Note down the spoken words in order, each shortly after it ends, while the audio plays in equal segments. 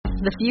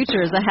The future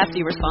is a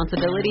hefty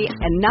responsibility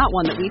and not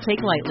one that we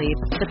take lightly.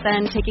 But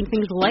then taking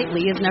things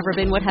lightly has never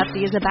been what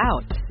Hefty is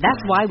about. That's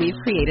why we've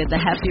created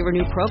the Hefty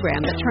Renew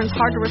program that turns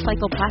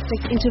hard-to-recycle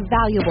plastics into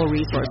valuable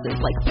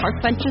resources like park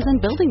benches and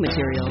building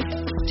materials.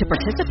 To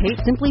participate,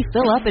 simply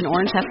fill up an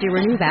orange Hefty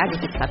Renew bag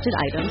with accepted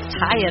items,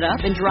 tie it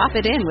up, and drop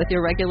it in with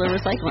your regular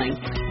recycling.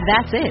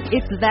 That's it.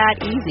 It's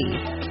that easy.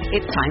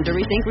 It's time to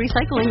rethink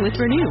recycling with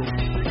Renew.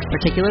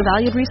 Particular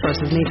valued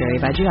resources may vary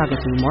by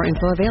geography. More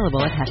info available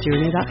at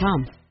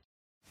heftyrenew.com.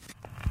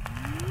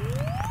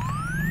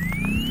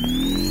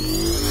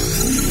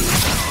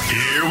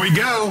 Here we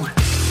go.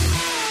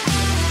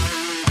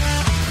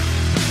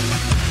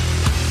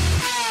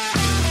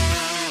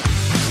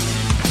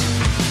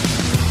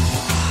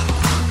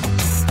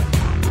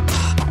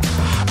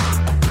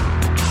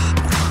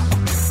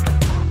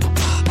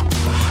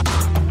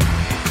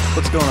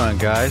 What's going on,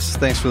 guys?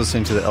 Thanks for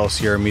listening to the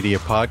LCR Media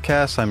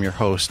Podcast. I'm your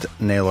host,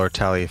 Naylor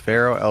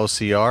Taliaferro,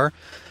 LCR.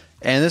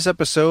 And this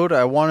episode,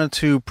 I wanted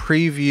to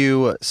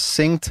preview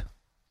Synced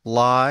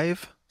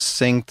Live.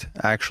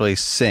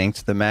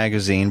 Synced, the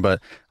magazine,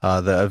 but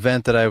the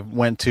event that I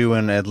went to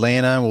in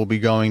Atlanta, we'll be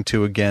going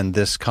to again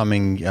this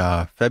coming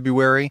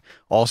February.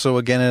 Also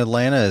again in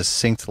Atlanta is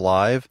Synced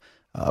Live.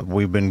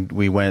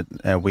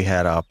 We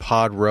had a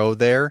Pod Row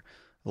there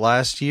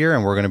last year,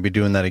 and we're going to be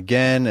doing that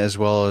again, as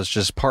well as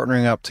just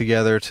partnering up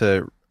together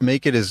to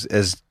make it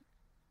as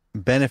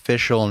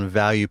beneficial and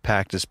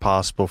value-packed as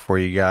possible for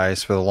you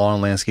guys, for the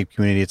lawn landscape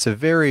community. It's a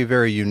very,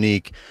 very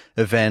unique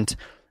event.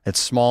 It's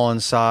small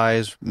in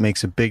size,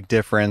 makes a big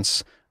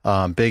difference,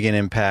 big in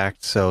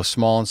impact. So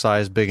small in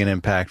size, big in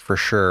impact for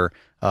sure.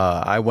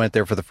 I went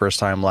there for the first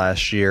time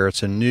last year.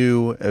 It's a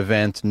new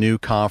event, new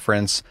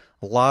conference,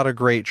 a lot of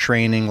great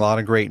training, a lot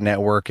of great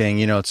networking.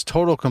 You know, it's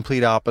total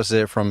complete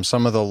opposite from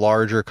some of the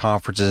larger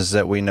conferences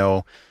that we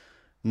know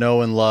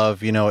and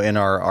love, you know, in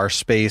our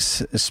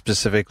space,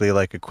 specifically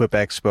like Equip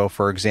Expo,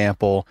 for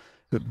example.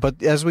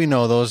 But as we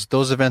know,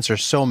 those events are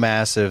so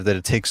massive that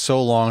it takes so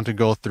long to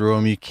go through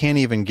them. You can't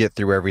even get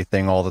through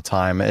everything all the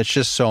time. It's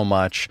just so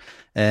much,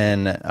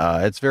 and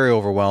it's very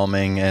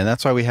overwhelming. And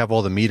that's why we have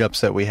all the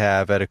meetups that we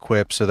have at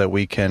Equip, so that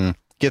we can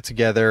get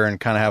together and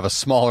kind of have a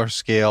smaller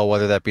scale,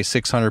 whether that be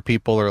 600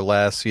 people or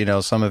less. You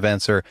know, some of these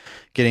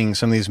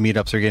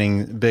meetups are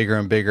getting bigger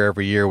and bigger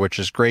every year, which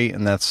is great,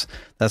 and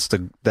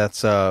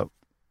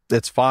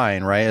it's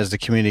fine, right? As the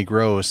community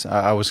grows,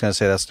 I was going to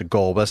say that's the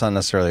goal, but that's not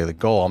necessarily the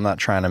goal. I'm not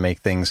trying to make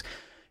things,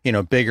 you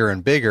know, bigger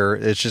and bigger.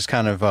 It's just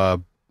kind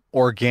of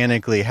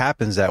organically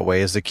happens that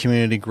way. As the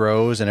community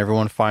grows and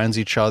everyone finds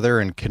each other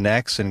and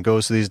connects and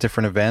goes to these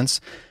different events,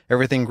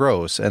 everything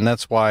grows. And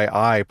that's why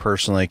I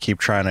personally keep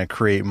trying to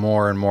create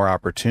more and more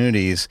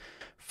opportunities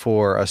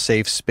for a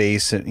safe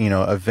space, you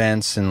know,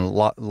 events and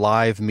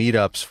live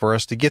meetups for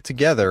us to get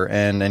together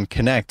and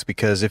connect.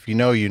 Because if you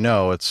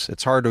know,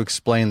 it's hard to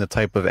explain the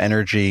type of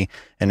energy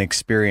and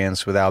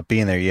experience without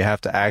being there. You have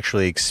to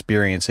actually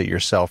experience it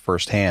yourself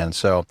firsthand.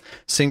 So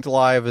Synced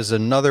Live is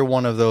another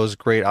one of those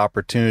great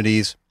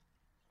opportunities.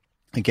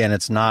 Again,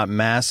 it's not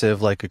massive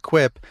like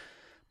Equip,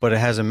 but it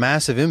has a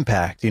massive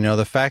impact. You know,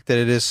 the fact that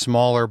it is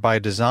smaller by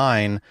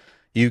design,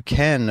 you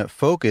can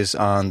focus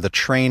on the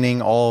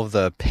training, all of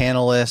the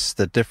panelists,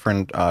 the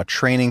different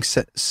training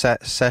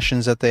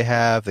sessions that they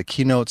have, the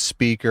keynote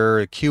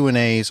speaker,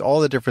 Q&As, all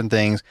the different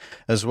things,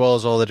 as well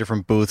as all the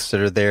different booths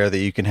that are there that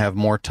you can have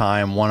more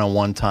time,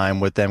 one-on-one time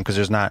with them, because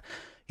there's not,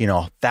 you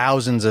know,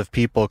 thousands of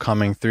people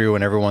coming through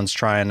and everyone's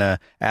trying to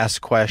ask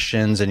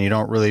questions, and you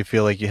don't really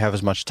feel like you have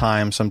as much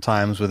time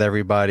sometimes with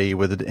everybody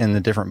in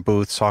the different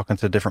booths, talking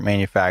to different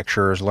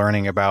manufacturers,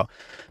 learning about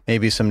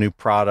maybe some new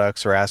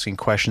products or asking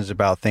questions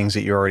about things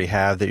that you already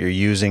have that you're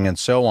using and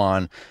so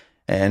on,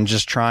 and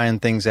just trying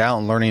things out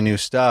and learning new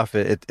stuff.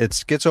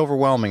 It gets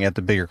overwhelming at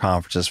the bigger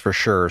conferences for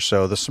sure.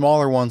 So the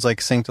smaller ones like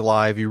Synced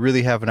Live, you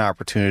really have an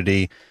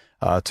opportunity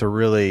to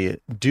really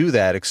do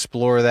that,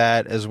 explore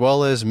that, as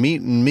well as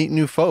meet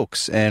new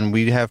folks. And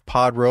we have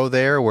Pod Row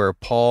there, where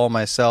Paul,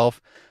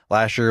 myself,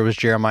 last year it was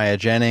Jeremiah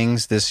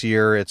Jennings. This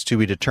year it's to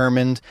be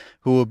determined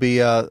who will be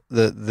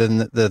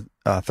the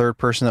third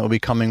person that will be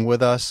coming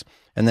with us,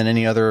 and then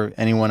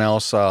anyone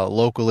else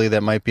locally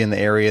that might be in the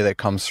area that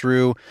comes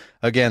through.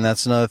 Again,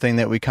 that's another thing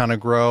that we kind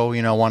of grow.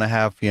 You know, want to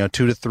have 2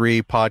 to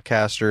 3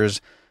 podcasters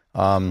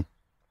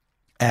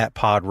at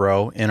Pod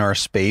Row in our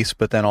space,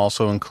 but then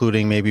also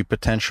including maybe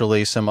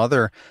potentially some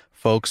other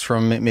folks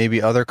from maybe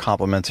other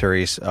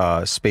complementary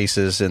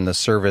spaces in the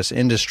service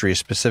industry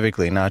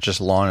specifically, not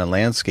just lawn and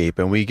landscape.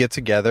 And we get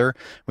together,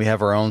 we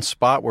have our own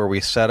spot where we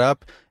set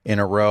up in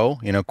a row,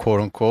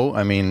 quote unquote,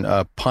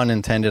 pun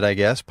intended, I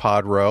guess,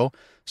 Pod Row.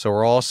 So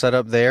we're all set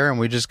up there, and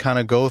we just kind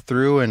of go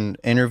through and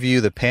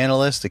interview the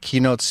panelists, the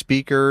keynote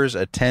speakers,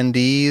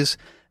 attendees,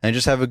 and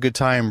just have a good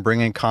time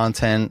bringing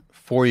content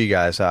for you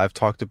guys. I've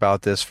talked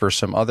about this for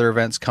some other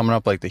events coming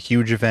up, like the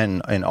huge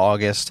event in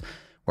August,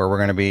 where we're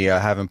going to be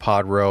having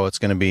Pod Row. It's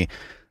going to be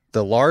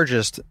the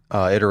largest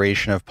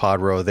iteration of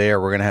Pod Row there.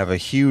 We're going to have a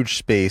huge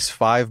space,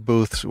 5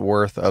 booths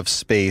worth of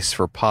space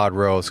for Pod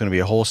Row. It's going to be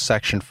a whole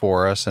section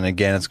for us. And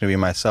again, it's going to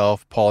be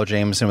myself, Paul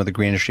Jameson with the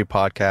Green Industry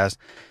Podcast,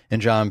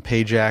 and John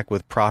Pajak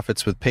with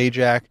Profits with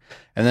Pajak,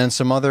 and then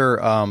some other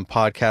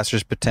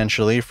podcasters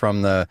potentially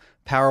from the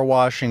power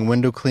washing,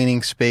 window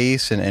cleaning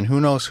space, and who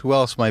knows who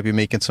else might be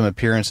making some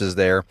appearances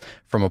there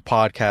from a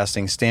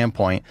podcasting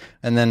standpoint.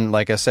 And then,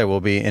 like I said,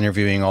 we'll be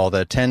interviewing all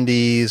the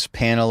attendees,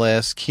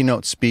 panelists,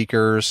 keynote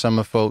speakers, some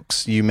of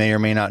folks you may or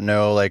may not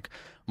know, like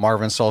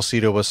Marvin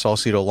Salcido with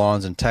Salcido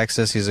Lawns in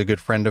Texas. He's a good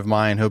friend of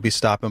mine. He'll be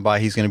stopping by.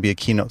 He's going to be a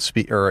keynote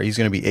speaker, or he's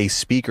going to be a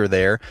speaker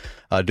there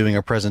doing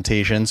a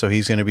presentation. So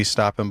he's going to be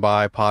stopping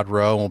by Pod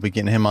Row, and we'll be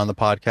getting him on the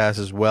podcast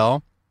as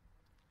well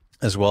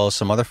as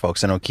some other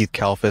folks. I know Keith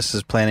Kalfas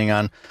is planning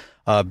on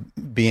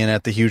being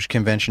at the huge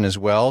convention as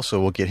well,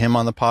 so we'll get him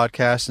on the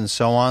podcast and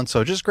so on.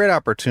 So just great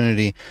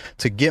opportunity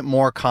to get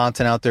more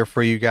content out there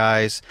for you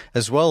guys,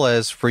 as well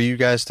as for you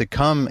guys to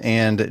come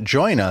and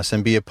join us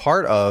and be a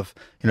part of,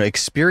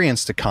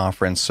 experience the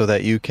conference, so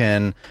that you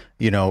can,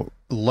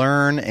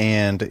 learn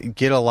and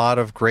get a lot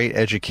of great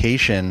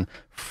education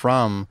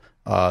from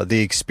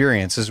the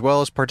experience, as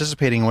well as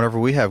participating in whatever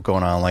we have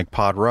going on, like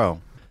Pod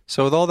Row.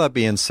 So with all that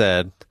being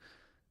said,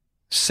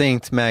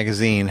 Synced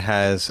Magazine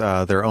has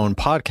their own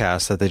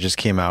podcast that they just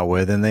came out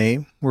with, and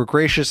they were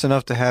gracious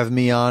enough to have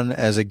me on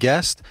as a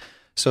guest.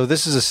 So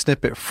this is a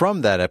snippet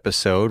from that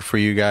episode for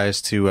you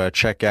guys to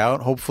check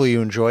out. Hopefully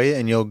you enjoy it,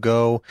 and you'll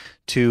go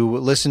to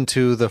listen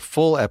to the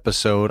full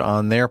episode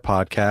on their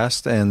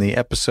podcast, and the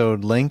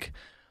episode link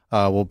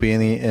will be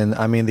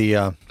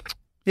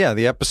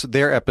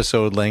their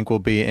episode link will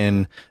be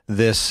in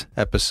this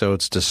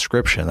episode's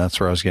description. That's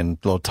where I was getting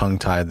a little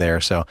tongue-tied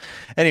there. So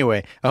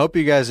anyway, I hope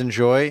you guys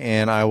enjoy,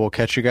 and I will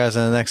catch you guys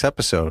in the next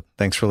episode.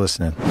 Thanks for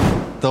listening.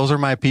 Those are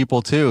my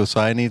people too, so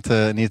I need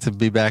to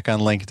be back on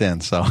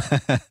LinkedIn. So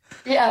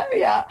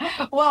yeah.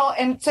 Well,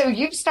 and so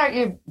you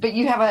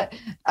have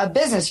a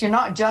business. You're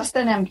not just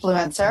an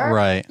influencer.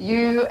 Right.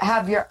 You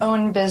have your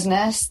own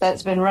business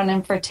that's been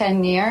running for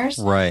 10 years.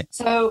 Right.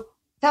 So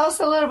tell us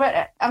a little bit.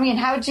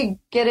 How did you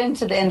get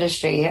into the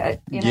industry?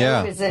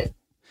 Is it?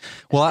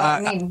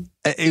 Well,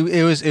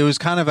 it was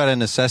kind of out of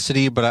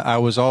necessity, but I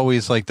was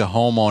always like the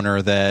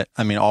homeowner that,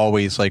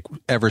 always, like,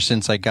 ever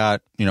since I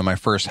got, my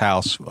first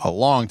house a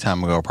long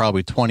time ago,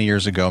 probably 20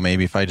 years ago,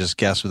 maybe, if I just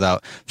guess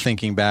without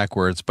thinking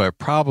backwards, but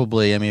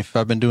probably, if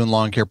I've been doing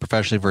lawn care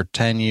professionally for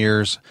 10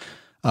 years,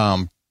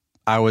 I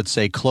would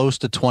say close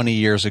to 20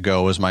 years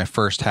ago was my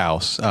first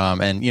house.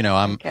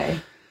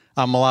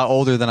 I'm a lot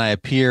older than I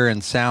appear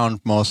and sound,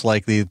 most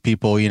likely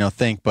people,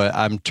 think, but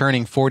I'm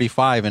turning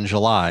 45 in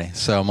July.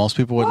 So most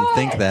people wouldn't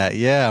think that.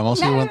 Yeah, most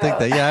people wouldn't think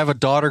that. Yeah, I have a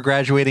daughter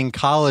graduating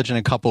college in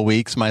a couple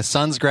weeks. My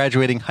son's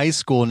graduating high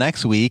school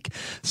next week.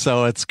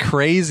 So it's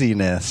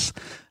craziness.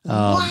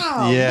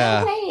 Wow. Yeah.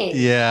 No way.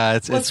 Yeah.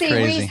 It's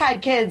crazy. We've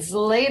had kids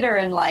later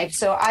in life,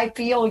 so I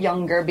feel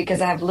younger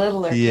because I have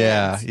littler kids.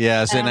 Yeah.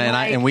 Yes.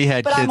 And we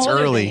had kids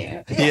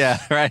early. Yeah.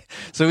 Right.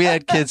 So we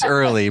had kids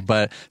early,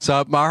 but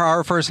so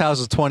our first house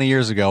was 20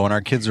 years ago when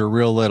our kids were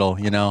real little,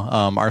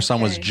 our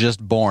son was just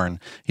born.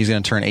 He's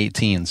going to turn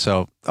 18.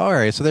 So, all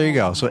right. So there you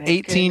go. So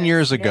 18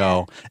 years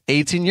ago,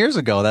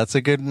 that's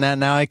a good,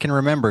 now I can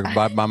remember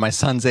by my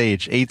son's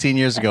age. 18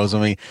 years ago is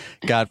when we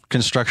got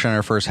construction on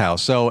our first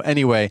house. So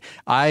anyway,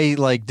 I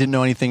didn't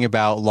know anything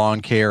about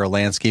lawn care or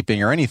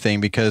landscaping or anything,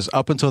 because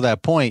up until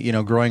that point,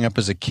 growing up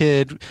as a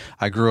kid,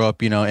 I grew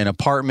up, in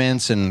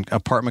apartments and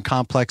apartment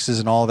complexes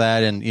and all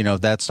that. And,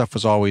 that stuff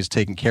was always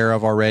taken care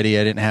of already.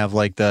 I didn't have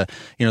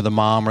the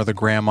mom or the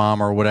grandmom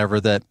or whatever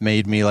that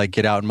made me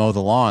get out and mow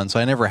the lawn. So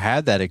I never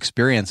had that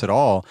experience at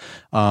all.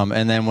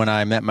 And then when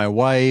I met my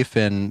wife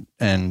and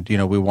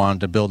we wanted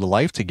to build a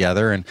life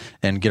together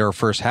and get our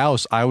first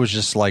house, I was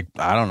just I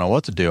don't know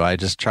what to do. I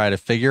just try to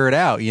figure it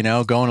out,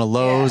 going to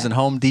Lowe's and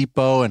Home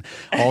Depot and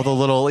all the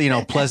little,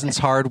 Pleasance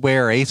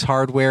Hardware, or Ace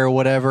Hardware, or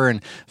whatever,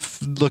 and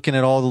looking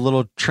at all the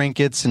little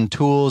trinkets and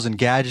tools and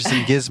gadgets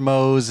and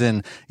gizmos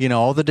and,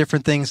 all the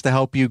different things to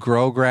help you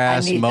grow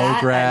grass, mow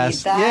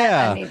grass.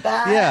 I need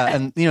that. Yeah.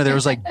 And, there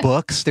was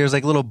books, there's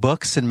little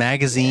books and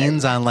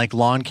magazines on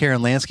lawn care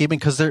and landscaping,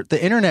 because the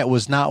internet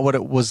was not what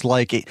it was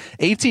like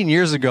 18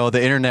 years ago.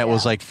 The internet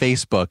was like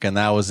Facebook, and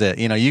that was it.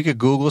 You could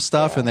Google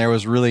stuff, and there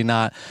was really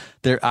not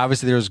there.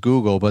 Obviously, there was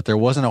Google, but there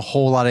wasn't a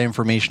whole lot of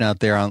information out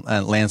there on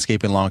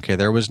landscape and lawn care.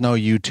 There was no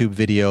YouTube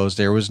videos.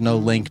 There was no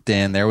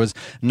LinkedIn. There was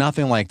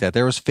nothing like that.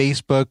 There was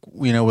Facebook,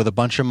 with a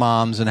bunch of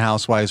moms and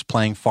housewives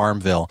playing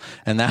Farmville,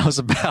 and that was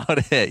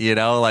about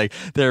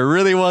it. There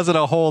really wasn't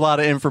a whole lot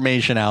of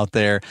information out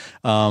there,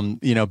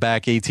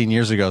 back 18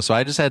 years ago. So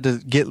I just had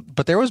to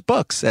but there was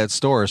books at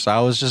stores. So I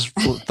was just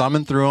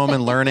thumbing through them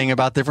and learning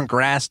about different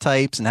grass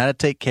types and how to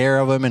take care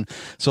of them. And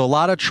so a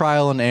lot of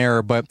trial and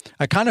error, but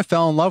I kind of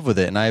fell in love with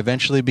it. And I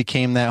eventually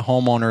became that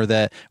homeowner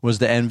that was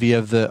the envy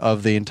of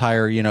the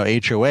entire,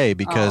 HOA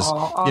because,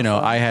 awesome.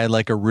 I had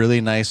like a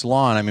really nice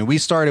lawn. I mean, we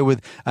started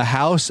with a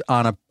house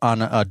on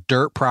a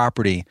dirt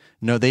property.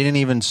 No, they didn't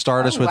even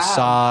start us with wow.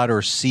 sod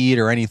or seed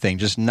or anything,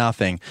 just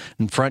nothing.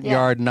 In front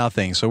yard,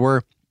 nothing. So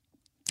we're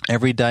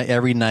every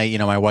night,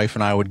 my wife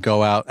and I would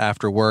go out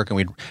after work and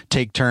we'd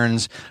take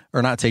turns,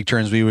 or not take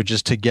turns. We would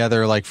just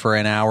together, like for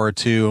an hour or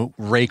two,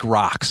 rake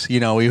rocks. We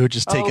would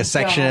just take a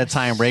section at a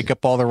time, rake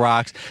up all the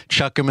rocks,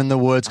 chuck them in the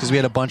woods because we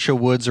had a bunch of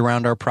woods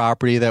around our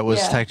property that was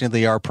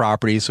technically our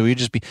property. So we'd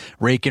just be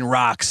raking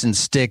rocks and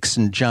sticks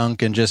and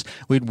junk and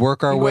we'd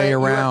work our way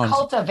around. You were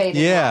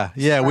cultivating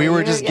rocks, we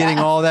were just getting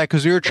all that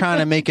because we were trying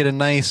to make it a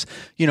nice,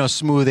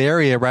 smooth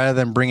area rather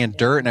than bringing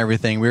dirt and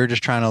everything. We were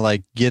just trying to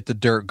like get the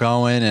dirt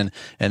going and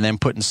then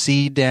putting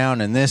seed down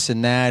and this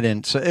and that.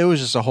 And so it was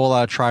just a whole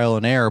lot of trial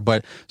and error.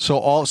 But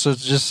so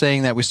just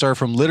saying that we started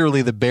from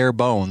literally the bare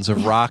bones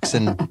of rocks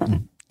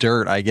and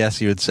dirt, I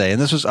guess you would say.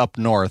 And this was up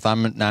north.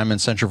 I'm in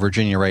Central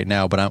Virginia right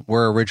now, but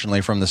we're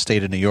originally from the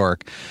state of New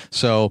York.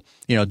 So,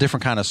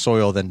 different kind of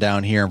soil than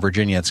down here in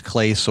Virginia. It's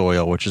clay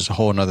soil, which is a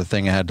whole other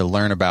thing I had to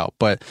learn about.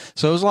 But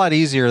so it was a lot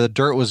easier. The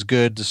dirt was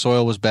good. The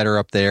soil was better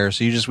up there.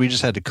 So we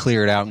just had to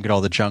clear it out and get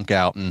all the junk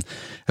out. And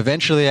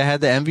eventually I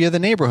had the envy of the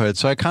neighborhood.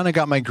 So I kind of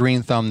got my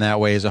green thumb that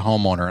way as a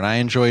homeowner. And I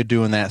enjoyed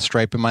doing that,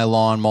 striping my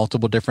lawn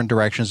multiple different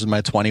directions with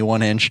my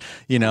 21-inch,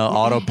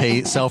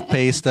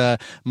 self-paced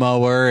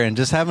mower and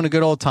just having a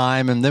good old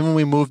time. And then when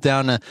we moved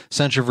down to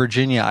Central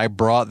Virginia, I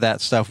brought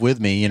that stuff with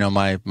me,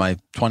 my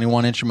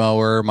 21-inch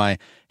mower, my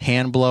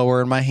hand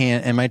blower, and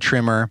my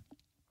trimmer,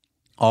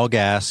 all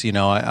gas.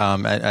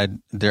 I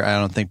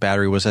don't think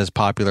battery was as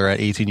popular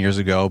at 18 years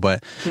ago,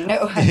 but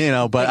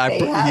but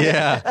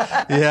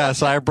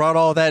so I brought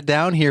all that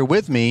down here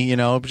with me,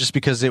 just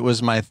because it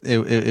was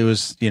it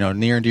was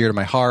near and dear to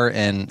my heart,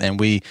 and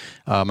we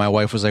my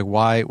wife was like,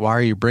 why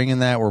are you bringing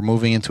that? We're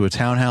moving into a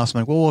townhouse.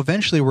 I'm like, well,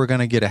 eventually we're going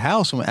to get a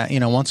house,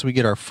 once we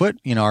get our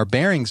our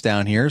bearings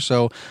down here.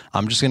 So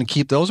I'm just going to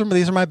keep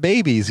these are my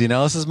babies,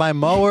 this is my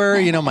mower.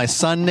 My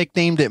son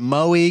nicknamed it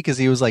Moe because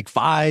he was like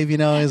 5,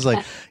 he's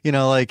like,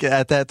 like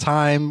at that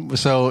time.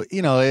 So,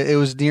 it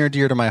was near and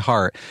dear to my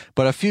heart.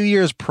 But a few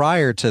years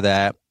prior to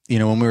that,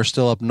 when we were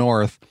still up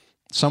north,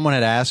 someone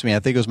had asked me, I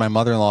think it was my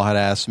mother-in-law had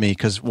asked me,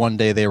 because one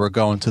day they were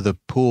going to the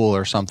pool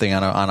or something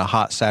on a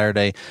hot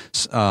Saturday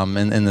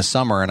in the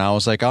summer. And I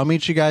was like, I'll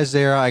meet you guys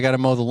there. I got to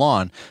mow the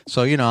lawn.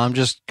 So, I'm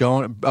just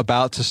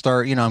about to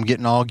start, I'm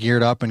getting all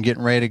geared up and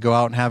getting ready to go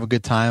out and have a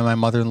good time. My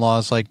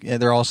mother-in-law's like,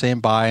 they're all saying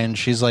bye. And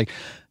she's like,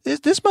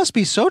 this must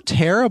be so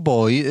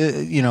terrible,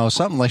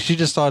 something like she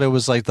just thought it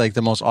was like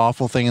the most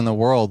awful thing in the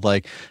world.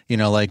 Like,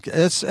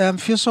 it's I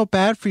feel so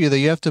bad for you that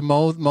you have to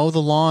mow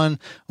the lawn,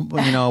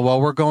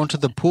 while we're going to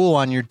the pool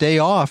on your day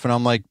off. And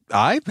I'm like,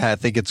 I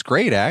think it's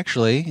great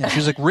actually. And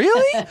she's like,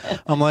 really?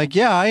 I'm like,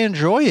 yeah, I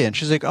enjoy it. And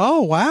she's like,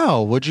 oh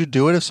wow, would you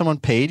do it if someone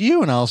paid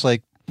you? And I was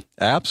like,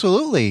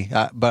 absolutely.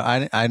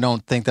 But I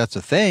don't think that's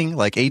a thing.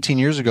 Like 18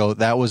 years ago,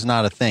 that was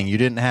not a thing. You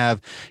didn't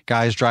have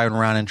guys driving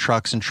around in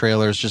trucks and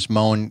trailers just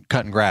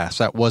cutting grass.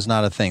 That was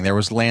not a thing. There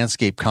was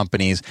landscape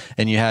companies,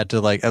 and you had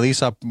to, like, at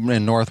least up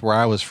in north where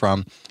I was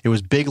from, it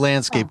was big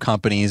landscape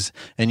companies,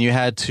 and you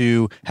had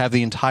to have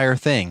the entire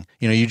thing.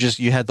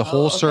 You had the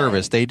whole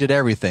service. They did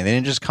everything. They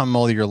didn't just come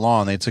mow your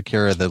lawn. They took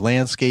care of the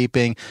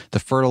landscaping, the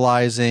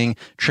fertilizing,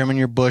 trimming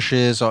your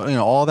bushes,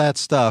 all that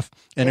stuff.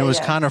 And it was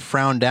kind of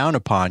frowned down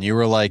upon. You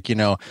were like,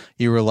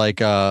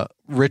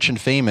 rich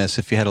and famous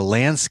if you had a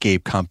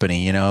landscape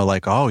company,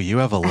 like, oh, you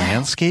have a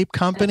landscape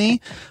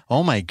company?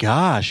 Oh my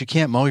gosh, you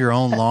can't mow your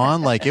own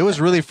lawn? Like, it was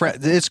really,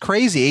 it's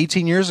crazy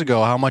 18 years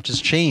ago how much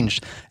has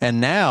changed. And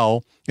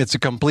now it's a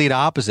complete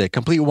opposite,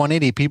 complete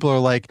 180. People are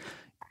like,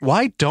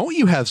 why don't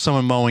you have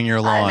someone mowing your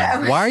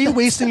lawn? Why are you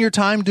wasting your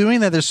time doing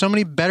that? There's so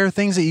many better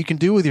things that you can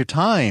do with your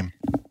time.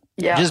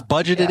 Yeah, just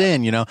budget it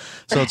in,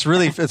 So it's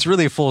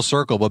really full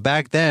circle. But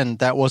back then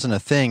that wasn't a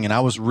thing, and I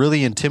was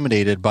really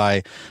intimidated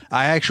by.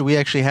 We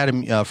actually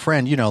had a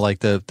friend, like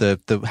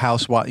the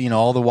house,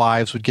 all the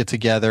wives would get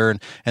together,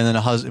 and then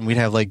a husband. We'd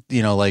have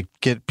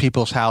get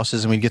people's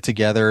houses, and we'd get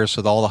together,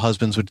 so all the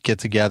husbands would get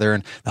together,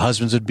 and the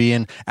husbands would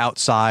be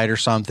outside or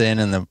something,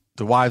 and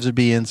the wives would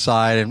be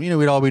inside, and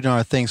we'd all be doing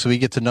our thing, so we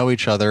get to know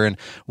each other. And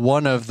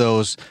one of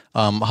those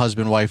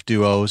husband-wife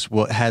duos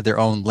had their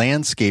own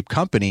landscape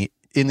company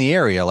in the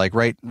area, like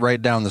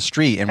right down the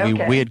street.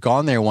 And we had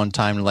gone there one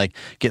time to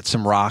get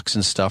some rocks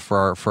and stuff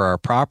for our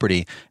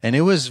property. And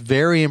it was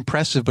very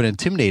impressive, but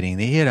intimidating.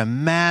 They had a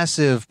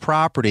massive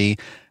property,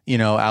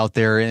 out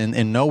there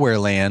in nowhere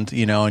land,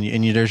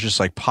 and there's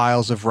just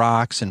piles of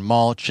rocks and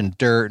mulch and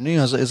dirt. And,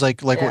 it's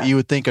like what you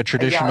would think a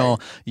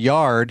traditional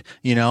yard,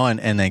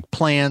 and like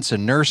plants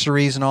and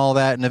nurseries and all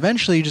that. And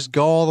eventually you just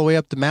go all the way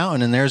up the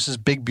mountain, and there's this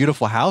big,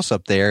 beautiful house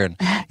up there. And,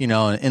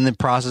 and in the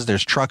process,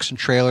 there's trucks and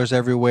trailers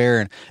everywhere.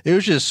 And it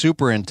was just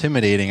super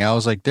intimidating. I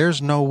was like,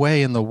 there's no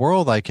way in the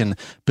world I can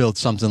build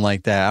something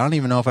like that. I don't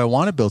even know if I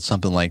want to build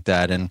something like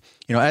that. And,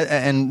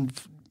 and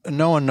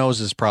no one knows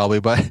this probably,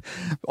 but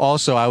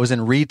also I was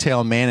in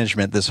retail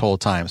management this whole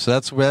time. So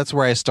that's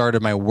where I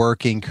started my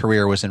working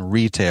career, was in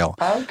retail.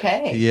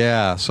 Okay.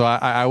 Yeah. So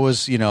I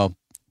was,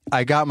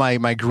 I got my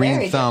green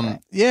Very thumb.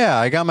 different. Yeah,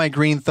 I got my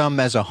green thumb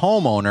as a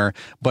homeowner,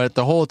 but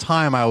the whole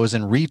time I was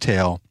in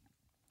retail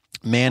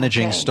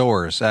managing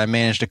stores. I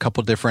managed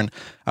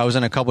I was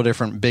in a couple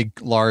different big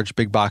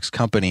box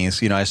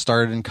companies. I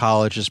started in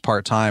college as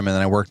part-time, and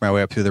then I worked my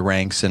way up through the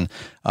ranks. And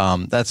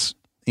that's,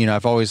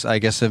 I've always, I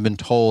guess I've been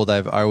told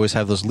I always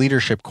have those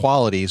leadership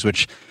qualities,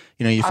 which,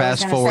 you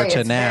fast forward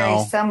to it's now.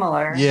 Very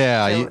similar.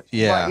 Yeah.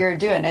 To what you're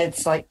doing.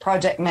 It's like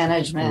project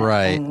management,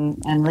 right,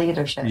 and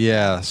leadership.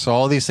 Yeah. So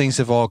all these things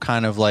have all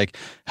kind of like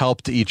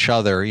helped each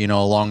other,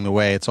 along the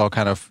way. It's all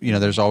kind of,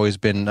 there's always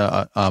been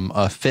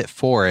a fit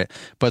for it.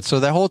 But so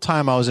that whole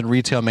time I was in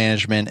retail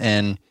management,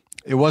 and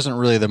it wasn't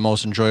really the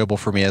most enjoyable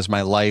for me, as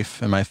my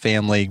life and my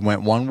family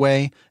went one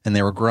way and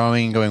they were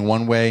growing and going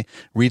one way.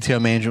 Retail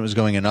management was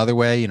going another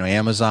way.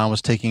 Amazon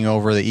was taking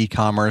over the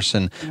e-commerce,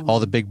 and all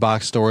the big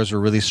box stores were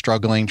really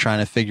struggling, trying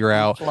to figure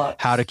out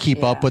how to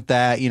keep up with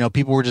that.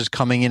 People were just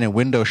coming in and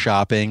window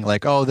shopping,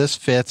 like, oh, this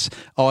fits.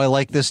 Oh, I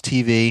like this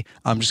TV.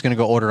 I'm just going to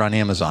go order on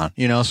Amazon.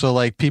 So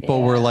like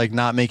people were like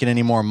not making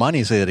any more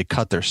money. So they had to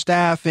cut their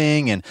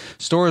staffing, and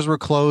stores were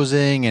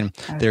closing, and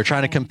they were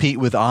trying to compete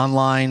with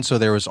online. So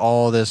there was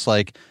all this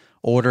like,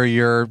 order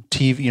your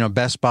TV,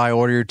 Best Buy,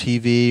 order your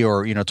TV,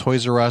 or,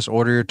 Toys R Us,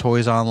 order your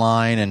toys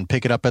online and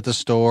pick it up at the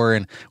store,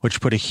 and which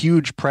put a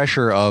huge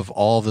pressure of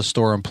all of the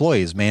store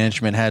employees.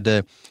 Management had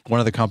to, one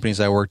of the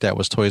companies I worked at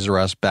was Toys R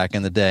Us back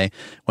in the day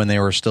when they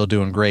were still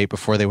doing great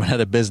before they went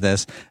out of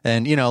business.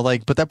 And,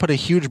 but that put a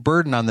huge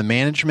burden on the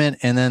management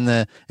and then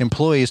the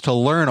employees to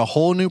learn a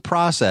whole new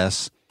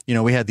process.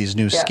 We had these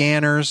new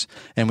scanners,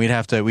 and we'd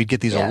get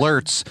these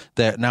alerts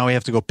that now we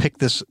have to go pick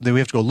this, that we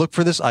have to go look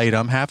for this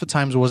item. Half the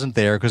times it wasn't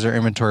there because our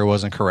inventory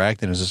wasn't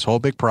correct, and it was this whole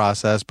big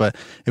process. But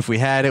if we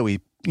had it,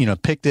 we,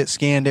 picked it,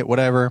 scanned it,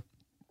 whatever.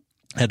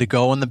 Had to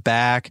go in the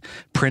back,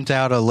 print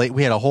out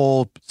we had a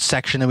whole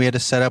section that we had to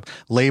set up,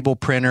 label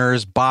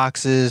printers,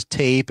 boxes,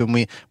 tape, and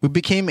we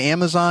became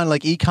Amazon,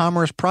 like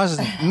e-commerce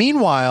processing.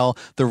 Meanwhile,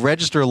 the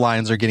register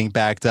lines are getting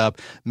backed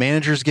up,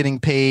 managers getting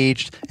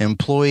paged,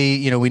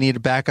 employee, we need a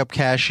backup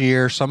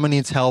cashier, someone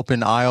needs help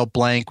in aisle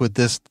blank with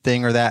this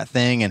thing or that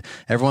thing, and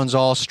everyone's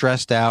all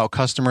stressed out,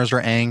 customers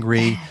are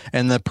angry,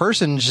 and the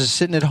person's just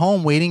sitting at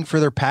home waiting for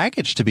their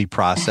package to be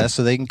processed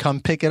so they can come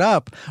pick it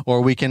up,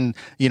 or we can,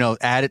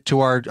 add it to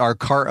our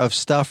cart of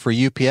stuff for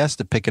UPS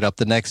to pick it up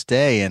the next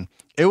day. And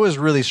it was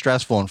really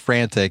stressful and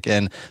frantic.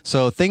 And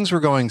so things were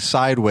going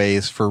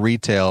sideways for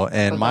retail,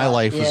 and my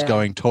life was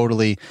going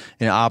totally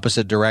in the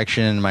opposite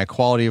direction. My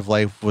quality of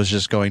life was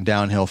just going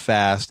downhill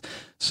fast.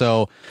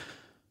 So,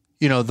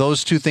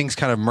 those two things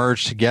kind of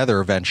merged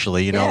together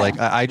eventually,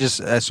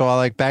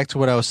 like back to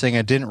what I was saying,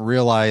 I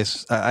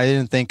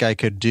didn't think I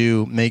could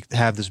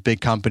have this big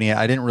company.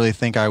 I didn't really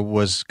think I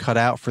was cut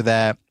out for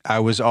that. I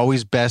was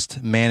always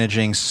best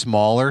managing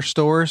smaller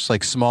stores,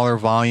 like smaller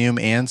volume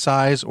and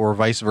size, or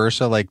vice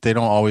versa. Like they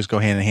don't always go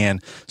hand in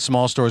hand.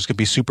 Small stores could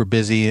be super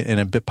busy in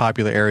a bit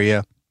popular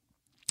area.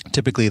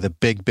 Typically, the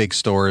big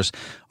stores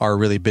are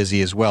really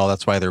busy as well.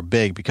 That's why they're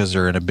big, because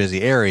they're in a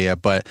busy area.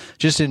 But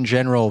just in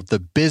general, the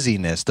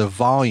busyness, the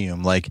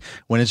volume, like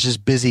when it's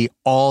just busy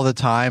all the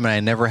time and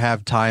I never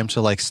have time to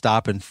like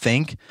stop and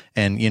think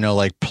and,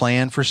 like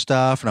plan for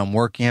stuff, and I'm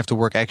have to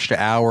work extra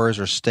hours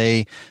or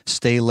stay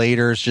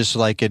later just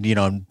so I could,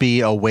 be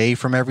away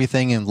from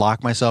everything and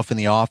lock myself in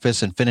the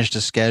office and finish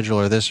the schedule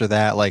or this or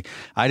that. Like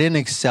I didn't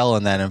excel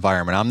in that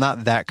environment. I'm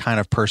not that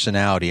kind of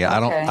personality. Okay.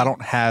 I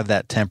don't have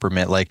that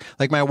temperament. Like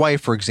my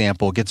wife, for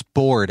example, gets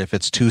bored if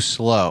it's too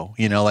slow.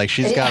 Like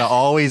she's got to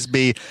always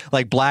be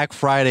like, Black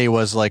Friday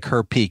was like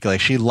her peak.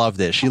 Like she loved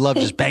it. She loved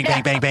just bang,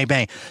 bang, bang, bang,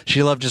 bang.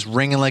 She loved just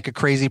ringing like a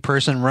crazy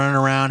person, running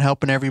around,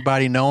 helping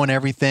everybody, knowing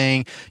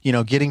everything,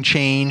 getting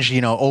change,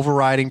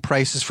 overriding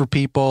prices for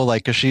people.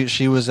 Like 'cause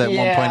she was at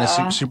one point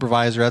a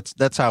supervisor.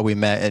 That's how we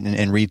met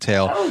in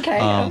retail.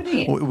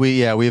 Okay.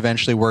 We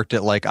eventually worked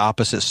at like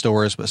opposite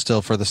stores, but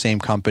still for the same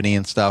company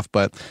and stuff.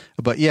 But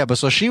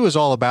so she was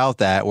all about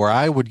that, where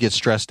I would get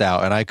stressed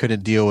out. And I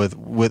couldn't deal with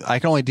I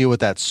can only deal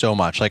with that so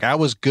much. Like I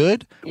was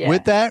good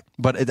with that,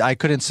 but I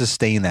couldn't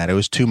sustain that. It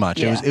was too much.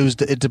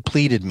 It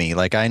depleted me.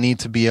 Like I need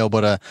to be able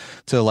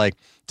to like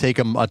take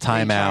a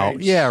time out.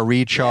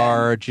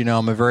 Recharge.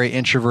 I'm a very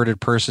introverted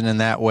person in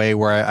that way,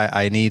 where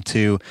I need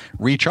to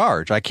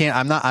recharge. I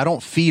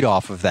don't feed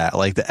off of that.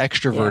 Like the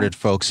extroverted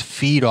folks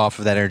feed off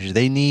of that energy.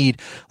 They need,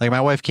 like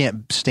my wife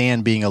can't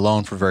stand being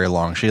alone for very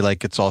long. She like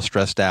gets all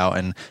stressed out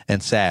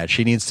and sad.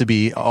 She needs to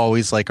be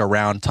always like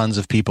around tons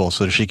of people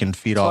so that she can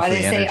feed off the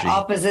energy. Why they say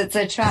opposites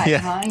attract,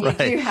 huh? You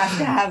do have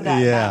to have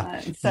that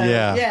balance. So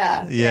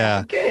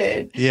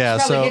good. Yeah.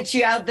 Probably gets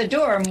you out the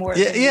door more.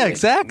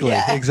 Exactly.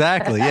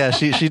 Exactly. Yeah.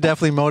 She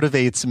definitely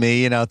motivates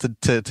me,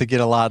 to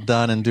get a lot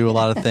done and do a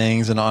lot of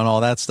things and on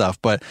all that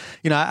stuff. But,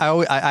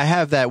 I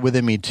have that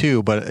within me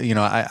too, but,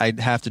 I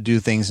have to do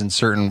things in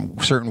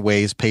certain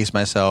ways, pace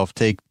myself,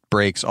 take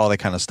breaks, all that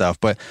kind of stuff.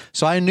 But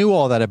so I knew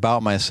all that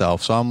about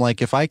myself. So I'm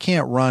like, if I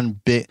can't run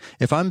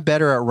if I'm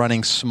better at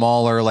running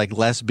smaller, like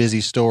less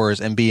busy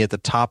stores and be at the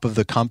top of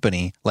the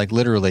company, like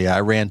literally I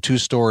ran 2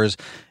 stores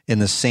in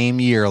the same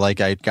year. Like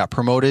I got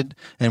promoted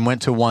and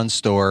went to one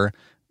store,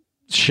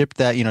 shaped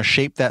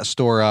that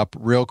store up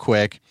real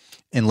quick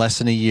in less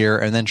than a year,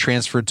 and then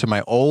transferred to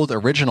my old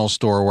original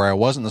store where I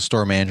wasn't the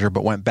store manager,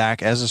 but went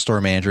back as a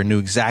store manager, knew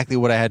exactly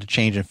what I had to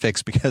change and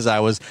fix because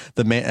I was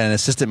an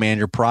assistant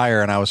manager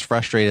prior, and I was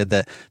frustrated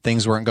that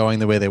things weren't going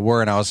the way they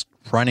were, and I was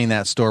running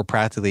that store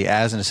practically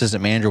as an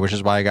assistant manager, which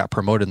is why I got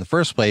promoted in the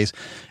first place.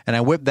 And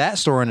I whipped that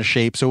store into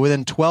shape. So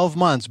within 12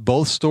 months,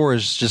 both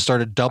stores just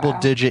started double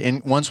digit.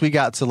 And once we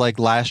got to like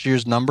last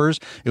year's numbers,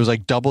 it was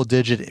like double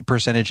digit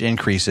percentage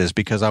increases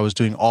because I was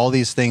doing all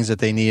these things that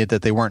they needed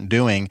that they weren't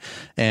doing,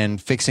 and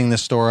fixing the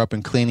store up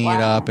and cleaning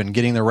it up and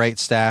getting the right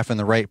staff in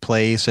the right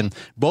place. And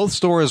both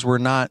stores were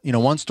not,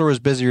 one store was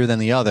busier than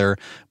the other,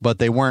 but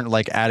they weren't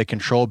like out of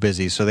control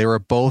busy. So they were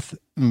both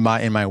in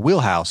my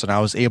wheelhouse, and I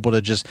was able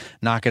to just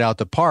knock it out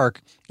the park.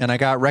 And I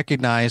got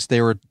recognized.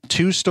 There were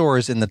 2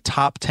 stores in the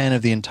top 10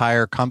 of the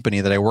entire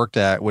company that I worked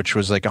at, which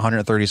was like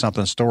 130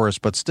 something stores,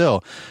 but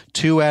still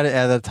 2 out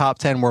of the top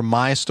 10 were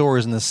my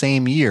stores in the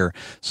same year.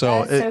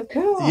 So, so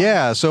cool.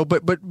 Yeah. So,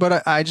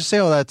 but I just say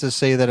all that to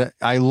say that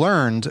I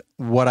learned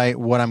what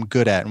I'm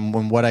good at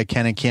and what I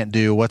can and can't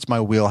do, what's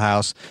my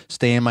wheelhouse,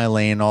 stay in my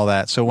lane, all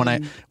that. So when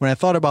I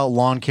thought about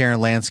lawn care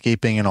and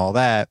landscaping and all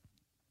that,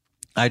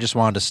 I just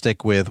wanted to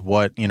stick with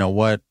what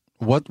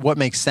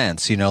makes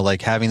sense,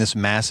 like having this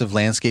massive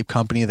landscape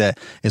company that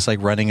is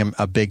like running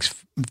a big,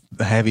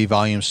 heavy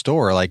volume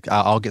store. Like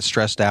I'll get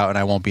stressed out and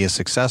I won't be as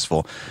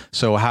successful.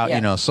 So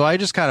so I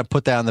just kind of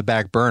put that on the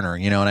back burner,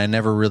 and I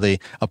never really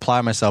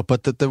apply myself,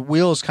 but the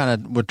wheels kind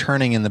of were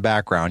turning in the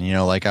background,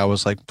 like I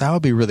was like, that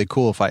would be really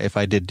cool if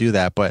I did do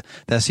that, but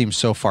that seems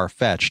so far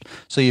fetched.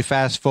 So you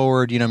fast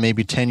forward,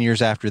 maybe 10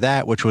 years after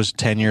that, which was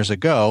 10 years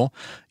ago,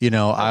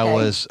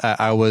 okay.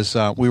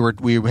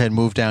 We had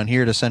moved down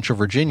here to Central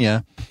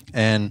Virginia,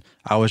 and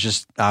I was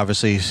just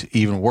obviously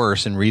even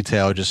worse in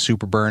retail, just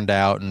super burned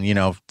out. And,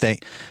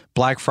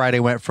 Black Friday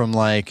went from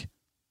like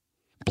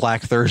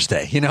Black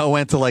Thursday,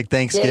 went to like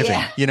Thanksgiving,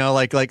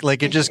 like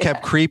it just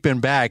kept creeping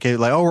back.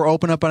 We're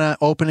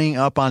opening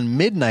up on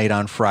midnight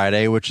on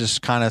Friday, which is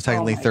kind of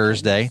technically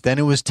Thursday. Goodness. Then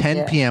it was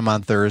 10 p.m.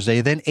 on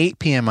Thursday, then 8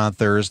 p.m. on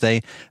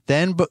Thursday.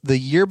 Then the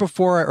year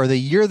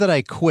that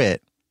I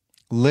quit,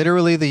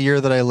 literally the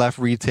year that I left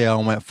retail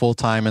and went full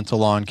time into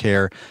lawn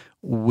care,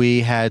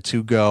 we had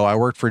to go. I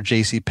worked for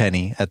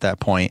JCPenney at that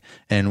point,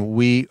 and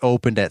we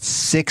opened at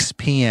 6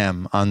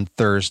 p.m. on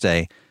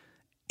Thursday.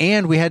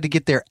 And we had to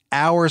get there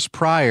hours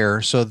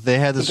prior, so they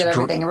had this. Get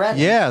everything ready.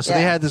 Yeah, so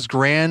they had this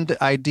grand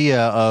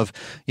idea of,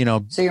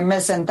 So you're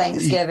missing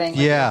Thanksgiving with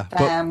your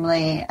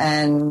family,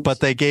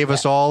 but they gave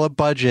us all a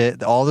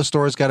budget. All the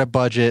stores got a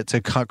budget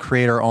to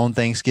create our own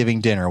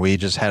Thanksgiving dinner. We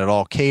just had it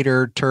all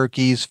catered,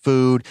 turkeys,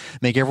 food,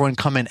 make everyone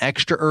come in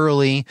extra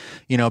early.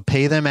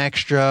 Pay them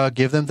extra,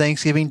 give them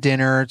Thanksgiving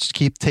dinner,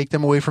 take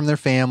them away from their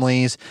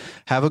families,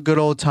 have a good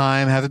old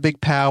time, have a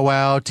big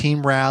powwow,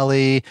 team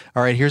rally.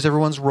 All right, here's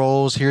everyone's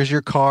roles. Here's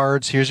your cards.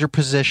 Here's your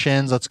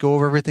positions. Let's go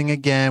over everything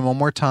again one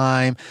more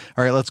time.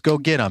 All right, let's go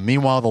get them.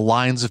 Meanwhile, the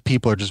lines of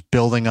people are just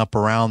building up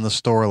around the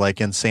store like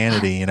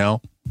insanity, And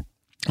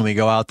we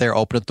go out there,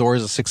 open the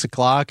doors at 6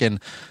 o'clock, and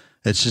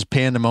it's just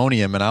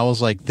pandemonium. And I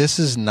was like,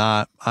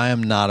 I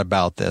am not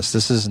about this.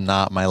 This is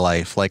not my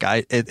life. Like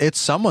it's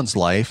someone's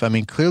life. I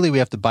mean, clearly we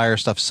have to buy our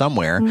stuff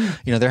somewhere.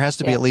 There has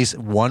to be at least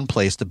one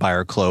place to buy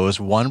our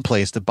clothes, one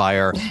place to buy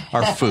our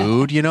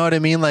food. You know what I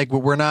mean? Like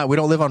we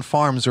don't live on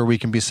farms where we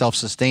can be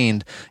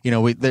self-sustained.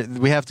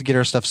 We have to get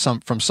our stuff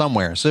from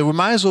somewhere. So we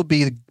might as well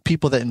be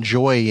people that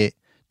enjoy it,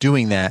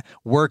 doing that,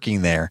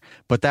 working there.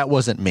 But that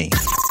wasn't me.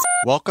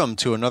 Welcome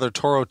to another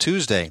Toro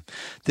Tuesday.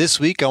 This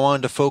week I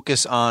wanted to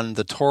focus on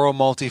the Toro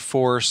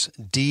Multi-Force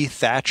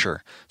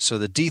De-Thatcher. So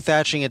the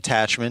dethatching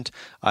attachment,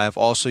 I've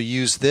also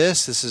used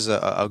this. This is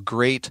a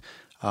great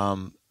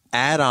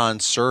add-on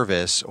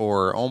service,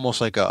 or almost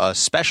like a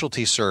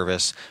specialty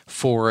service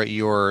for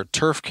your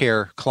turf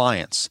care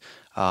clients.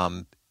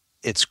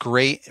 It's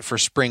great for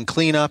spring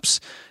cleanups.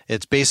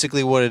 It's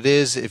basically what it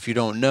is. If you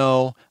don't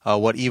know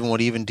what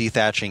even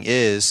dethatching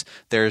is,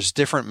 there's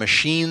different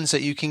machines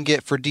that you can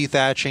get for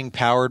dethatching,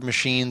 powered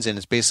machines, and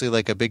it's basically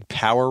like a big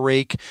power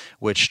rake,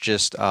 which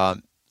just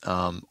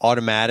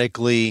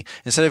automatically,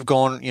 instead of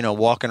going,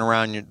 walking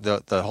around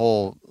the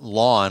whole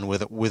lawn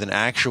with an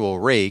actual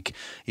rake,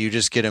 you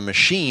just get a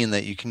machine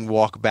that you can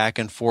walk back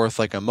and forth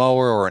like a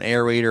mower or an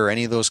aerator or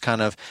any of those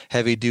kind of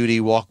heavy duty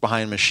walk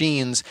behind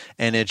machines,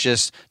 and it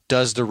just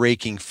does the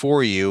raking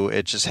for you.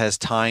 It just has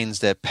tines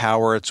that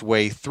power its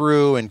way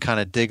through and kind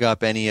of dig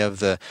up any of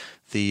the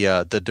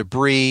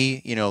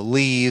debris,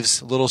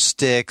 leaves, little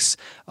sticks,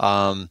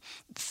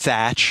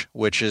 thatch,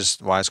 which is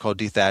why it's called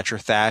dethatcher.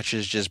 Thatch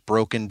is just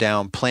broken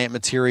down plant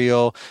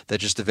material that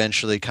just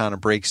eventually kind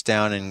of breaks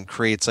down and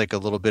creates like a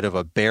little bit of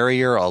a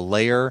barrier, a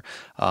layer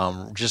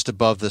just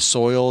above the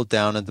soil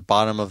down at the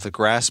bottom of the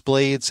grass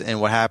blades. And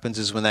what happens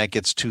is when that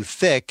gets too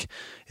thick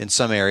in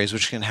some areas,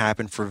 which can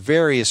happen for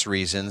various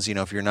reasons,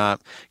 if you're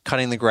not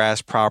cutting the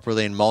grass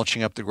properly and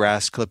mulching up the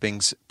grass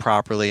clippings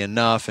properly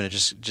enough, and it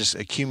just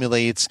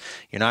accumulates,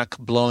 you're not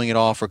blowing it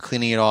off or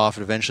cleaning it off,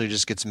 it eventually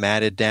just gets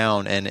matted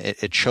down and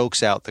it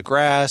chokes out the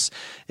grass.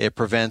 It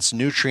prevents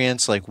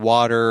nutrients like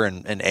water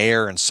and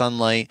air and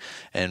sunlight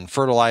and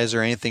fertilizer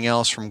or anything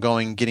else from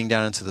getting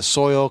down into the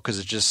soil, because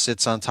it just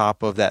sits on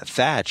top of that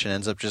thatch and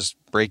ends up just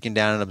breaking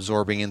down and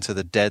absorbing into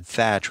the dead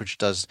thatch, which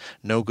does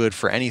no good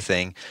for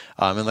anything.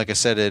 And like I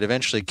said, it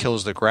eventually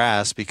kills the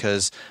grass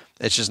because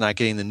it's just not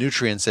getting the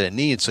nutrients that it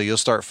needs. So you'll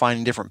start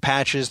finding different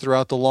patches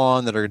throughout the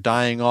lawn that are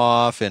dying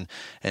off, and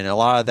a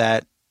lot of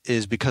that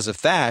is because of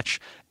thatch.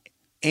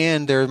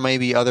 And there may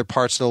be other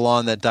parts of the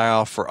lawn that die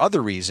off for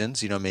other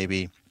reasons,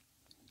 maybe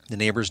the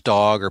neighbor's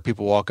dog or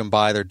people walking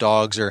by, their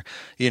dogs are,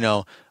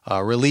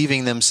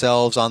 relieving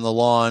themselves on the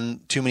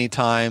lawn too many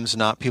times,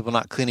 people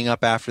not cleaning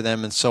up after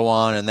them and so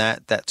on. And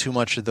that too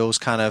much of those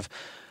kind of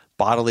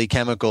bodily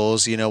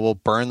chemicals, will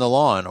burn the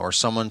lawn, or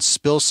someone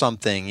spills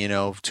something,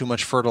 too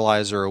much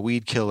fertilizer or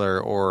weed killer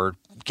or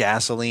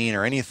gasoline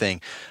or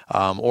anything,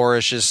 or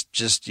it's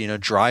just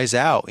dries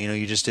out.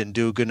 You just didn't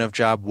do a good enough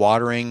job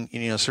watering,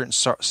 certain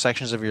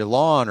sections of your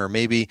lawn, or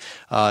maybe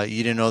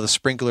you didn't know the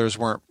sprinklers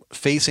weren't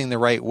facing the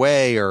right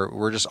way, or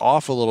were just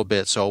off a little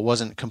bit, so it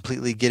wasn't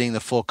completely getting the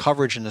full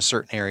coverage in a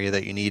certain area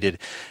that you needed,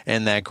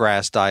 and that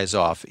grass dies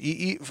off.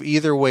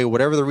 Either way,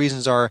 whatever the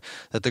reasons are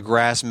that the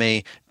grass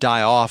may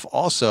die off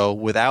also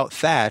without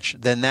thatch,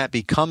 then that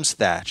becomes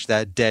thatch.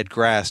 That dead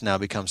grass now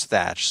becomes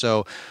thatch.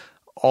 So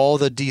all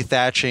the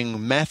dethatching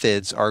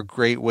methods are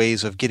great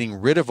ways of getting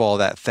rid of all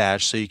that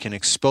thatch, so you can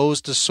expose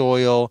the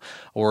soil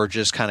or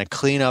just kind of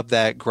clean up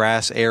that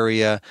grass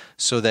area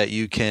so that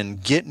you can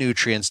get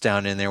nutrients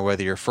down in there,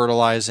 whether you're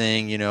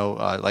fertilizing,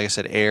 like I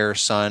said, air,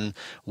 sun,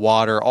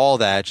 water, all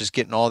that, just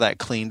getting all that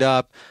cleaned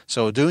up.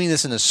 So doing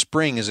this in the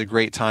spring is a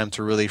great time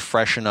to really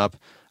freshen up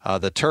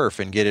the turf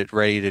and get it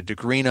ready to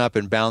green up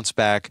and bounce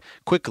back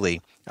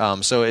quickly.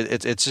 So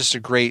it's just a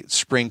great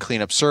spring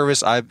cleanup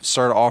service. I've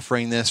started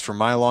offering this for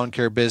my lawn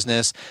care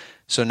business.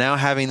 So now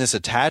having this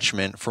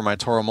attachment for my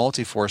Toro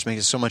Multiforce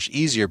makes it so much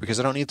easier, because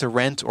I don't need to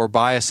rent or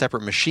buy a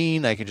separate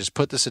machine. I can just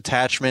put this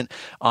attachment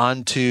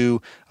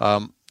onto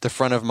the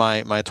front of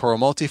my Toro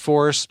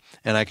Multiforce,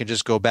 and I can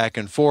just go back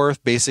and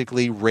forth,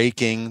 basically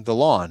raking the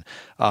lawn.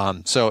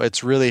 So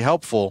it's really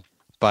helpful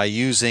by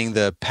using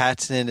the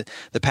patented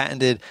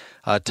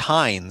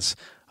tines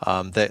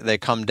that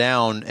come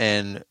down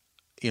and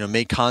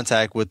make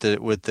contact with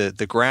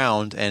the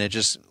ground, and it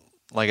just,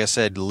 like I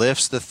said,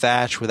 lifts the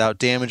thatch without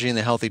damaging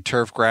the healthy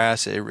turf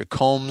grass. It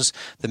combs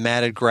the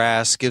matted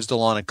grass, gives the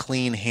lawn a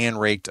clean,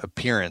 hand-raked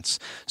appearance.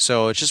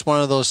 So it's just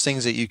one of those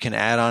things that you can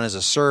add on as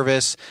a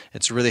service.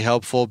 It's really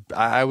helpful.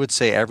 I would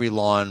say every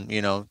lawn,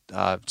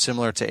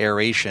 similar to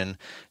aeration,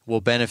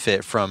 will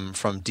benefit from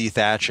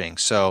dethatching.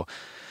 So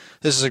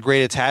this is a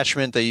great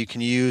attachment that you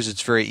can use.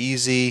 It's very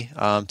easy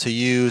to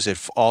use. It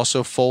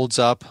also folds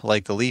up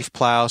like the leaf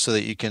plow, so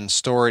that you can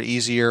store it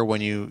easier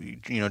when you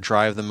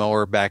drive the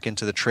mower back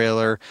into the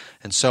trailer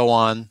and so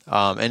on.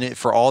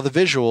 For all the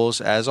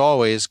visuals, as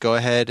always, go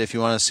ahead, if you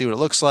want to see what it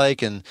looks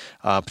like and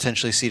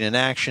potentially see it in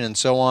action and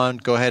so on,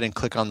 go ahead and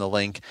click on the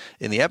link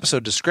in the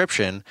episode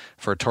description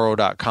for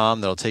Toro.com.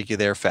 That'll take you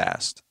there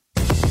fast.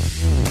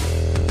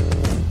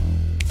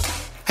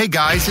 Hey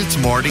guys, it's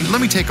Marty.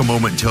 Let me take a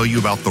moment and tell you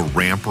about the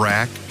Ramp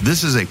Rack.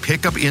 This is a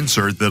pickup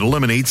insert that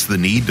eliminates the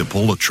need to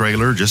pull a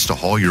trailer just to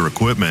haul your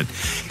equipment.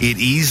 It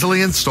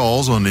easily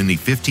installs on any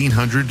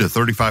 1500 to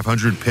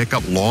 3500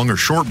 pickup long or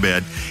short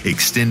bed,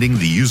 extending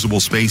the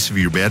usable space of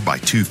your bed by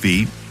 2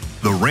 feet.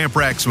 The Ramp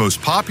Rack's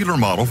most popular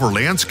model for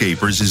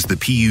landscapers is the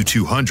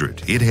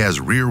PU200. It has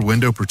rear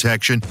window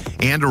protection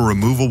and a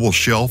removable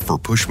shelf for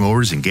push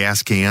mowers and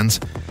gas cans.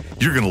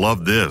 You're going to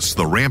love this.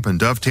 The Ramp and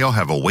Dovetail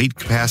have a weight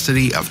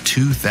capacity of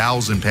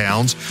 2,000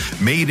 pounds.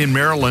 Made in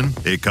Maryland,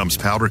 it comes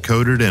powder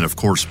coated and, of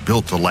course,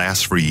 built to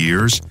last for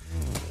years.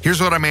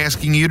 Here's what I'm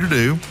asking you to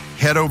do.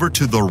 Head over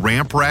to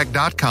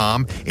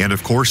theramprack.com and,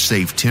 of course,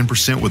 save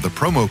 10% with the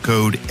promo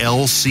code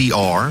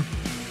LCR.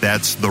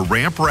 That's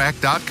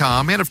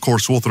theramprack.com, and of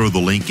course, we'll throw the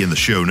link in the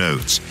show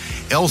notes.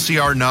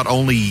 LCR not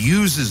only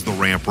uses the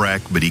Ramp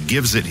Rack, but he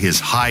gives it his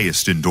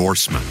highest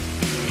endorsement.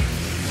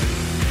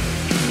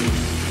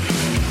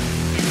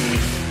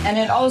 And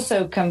it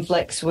also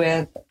conflicts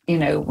with,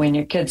 when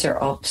your kids are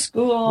off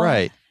school.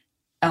 Right.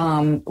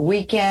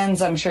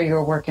 Weekends, I'm sure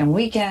you're working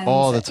weekends.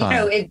 All the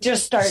time. It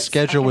just starts.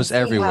 Schedule was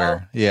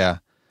everywhere.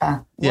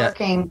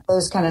 Working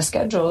those kind of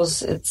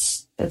schedules,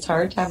 it's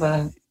hard to have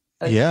a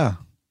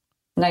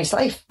nice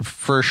life.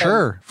 For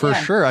sure.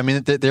 I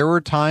mean, there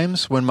were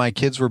times when my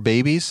kids were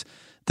babies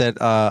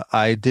that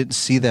I didn't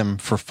see them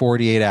for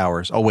 48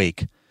 hours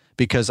awake,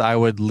 because I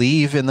would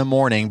leave in the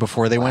morning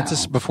before they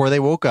before they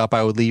woke up.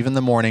 I would leave in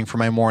the morning for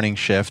my morning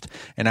shift,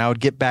 and I would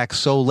get back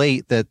so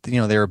late that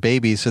they were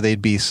babies, so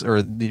they'd be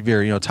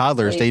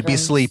toddlers, they'd be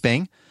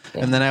sleeping.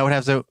 Yeah. And then I would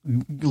have to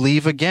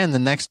leave again the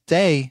next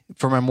day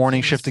for my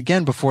morning shift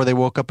again before they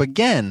woke up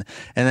again.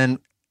 And then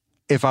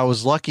if I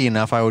was lucky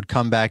enough, I would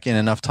come back in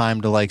enough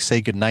time to like say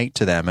goodnight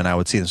to them, and I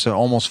would see them. So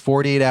almost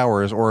 48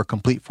 hours or a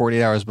complete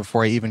 48 hours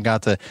before I even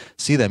got to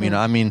see them.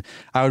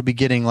 I would be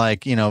getting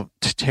like,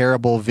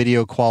 terrible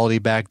video quality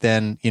back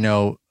then,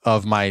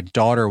 of my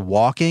daughter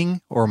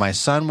walking or my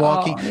son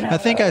walking. Oh, no. I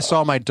think I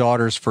saw my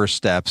daughter's first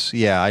steps.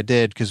 Yeah, I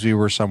did, because we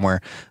were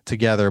somewhere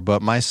together.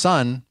 But my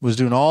son was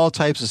doing all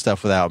types of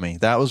stuff without me.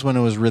 That was when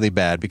it was really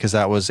bad, because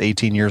that was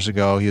 18 years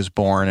ago. He was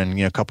born, and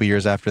a couple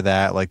years after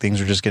that, like things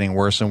were just getting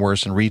worse and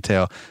worse in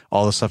retail.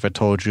 All the stuff I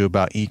told you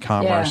about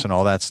e-commerce and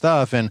all that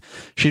stuff. And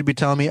she'd be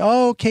telling me,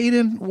 "Oh,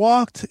 Caden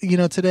walked,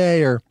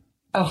 today," or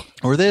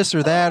this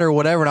or that or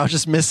whatever. And I was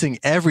just missing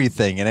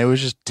everything. And it was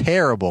just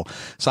terrible.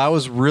 So I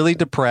was really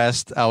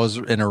depressed. I was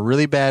in a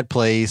really bad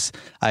place.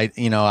 I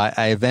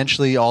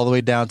eventually, all the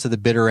way down to the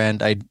bitter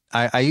end,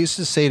 I used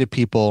to say to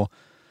people,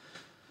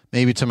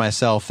 maybe to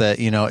myself, that,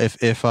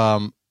 if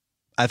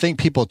I think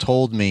people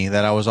told me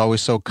that I was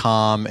always so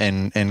calm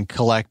and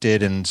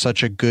collected and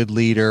such a good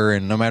leader,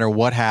 and no matter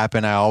what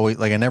happened,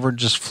 I never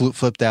just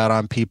flipped out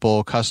on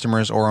people,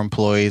 customers or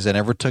employees. I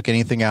never took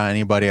anything out on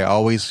anybody. I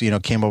always,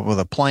 came up with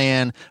a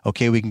plan.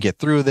 Okay, we can get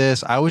through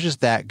this. I was just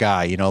that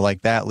guy,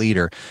 like that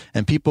leader.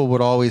 And people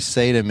would always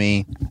say to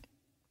me,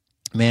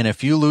 "Man,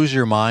 if you lose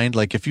your mind,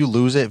 like if you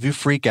lose it, if you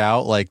freak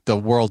out, like the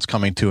world's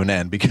coming to an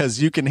end,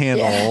 because you can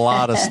handle a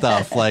lot of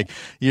stuff. Like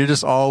you're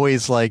just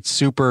always like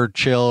super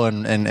chill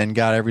and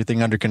got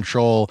everything under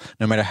control,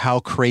 no matter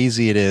how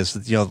crazy it is.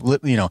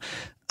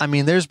 I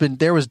mean,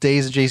 there was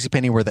days at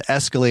JCPenney where the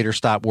escalator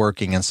stopped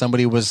working and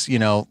somebody was,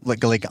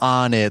 like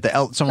on it.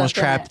 Someone was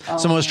trapped.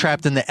 Someone was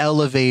trapped in the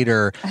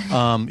elevator.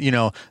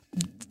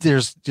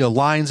 There's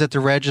lines at the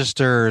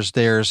registers.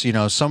 There's,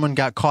 someone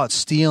got caught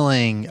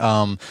stealing,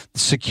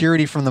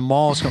 security from the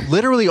malls,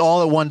 literally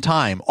all at one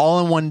time, all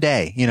in one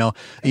day.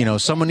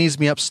 Someone needs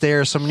me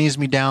upstairs, someone needs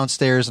me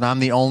downstairs, and I'm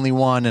the only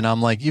one. And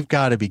I'm like, you've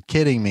got to be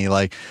kidding me.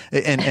 Like,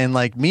 and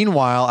like,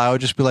 meanwhile, I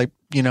would just be like,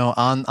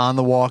 on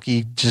the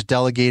walkie, just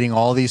delegating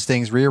all these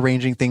things,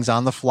 rearranging things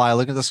on the fly,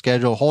 looking at the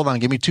schedule. Hold on,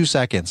 give me 2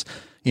 seconds.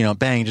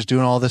 Bang, just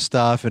doing all this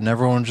stuff, and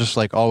everyone's just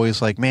like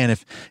always like, man,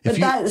 if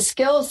that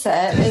skill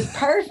set is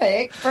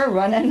perfect for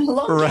running a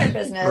lawn care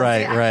business.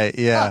 Right,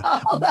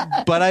 yeah.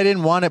 But I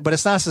didn't want it, but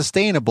it's not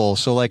sustainable.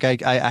 So like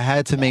I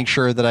had to make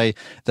sure that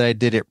I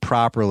did it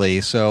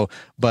properly. So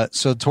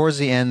towards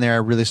the end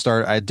there,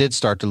 I did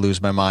start to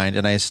lose my mind,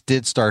 and I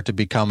did start to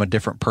become a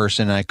different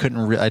person. And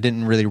I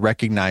didn't really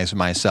recognize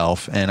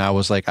myself, and I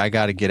was like, I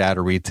got to get out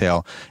of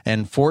retail.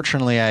 And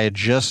fortunately, I had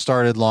just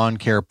started lawn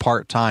care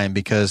part-time,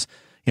 because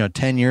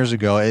 10 years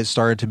ago, it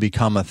started to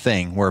become a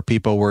thing where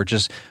people were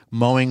just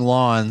mowing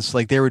lawns.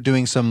 Like they were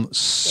doing some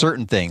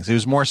certain things. It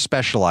was more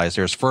specialized.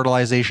 There was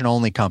fertilization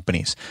only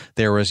companies.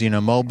 There was,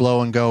 mow,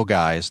 blow and go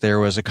guys. There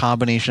was a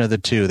combination of the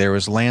two. There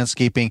was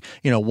landscaping,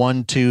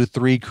 1, 2,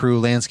 3 crew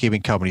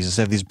landscaping companies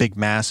instead of these big,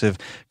 massive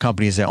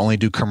companies that only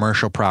do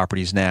commercial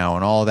properties now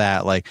and all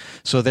that. Like,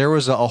 so there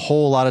was a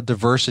whole lot of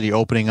diversity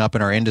opening up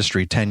in our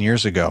industry 10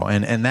 years ago.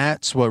 And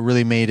that's what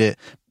really made it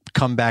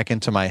come back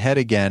into my head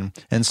again.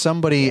 And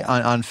somebody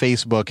on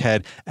Facebook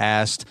had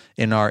asked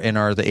in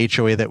the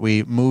HOA that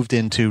we moved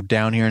into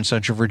down here in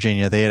Central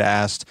Virginia, they had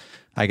asked,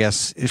 I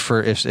guess, if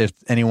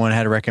anyone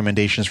had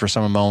recommendations for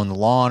someone mowing the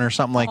lawn or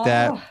something like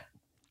that.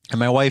 And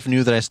my wife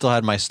knew that I still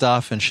had my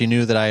stuff, and she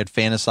knew that I had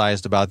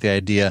fantasized about the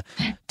idea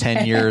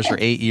 10 years or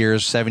 8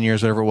 years, 7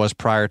 years, whatever it was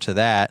prior to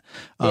that,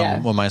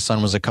 when my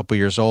son was a couple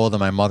years old. And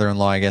my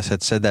mother-in-law, I guess,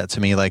 had said that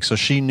to me. Like, so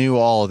she knew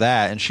all of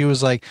that. And she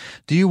was like,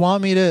 "Do you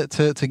want me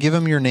to give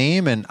him your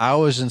name?" And I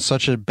was in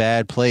such a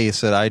bad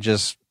place that I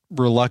just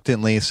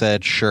reluctantly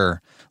said,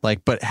 sure.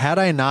 Like, but had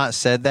I not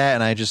said that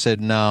and I just said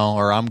no,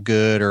 or I'm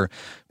good, or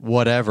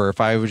whatever,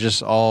 if I would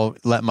just all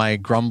let my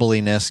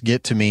grumbliness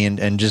get to me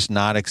and just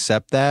not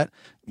accept that,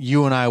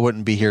 you and I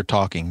wouldn't be here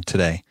talking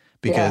today,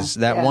 because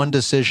one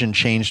decision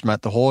changed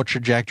the whole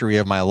trajectory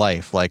of my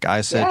life. Like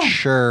I said,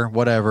 sure,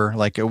 whatever.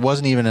 Like it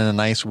wasn't even in a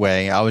nice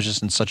way. I was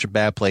just in such a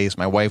bad place.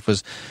 My wife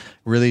was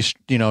really,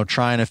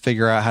 trying to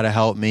figure out how to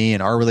help me.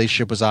 And our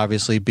relationship was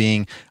obviously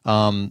being,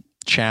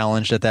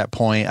 challenged at that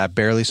point. I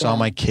barely saw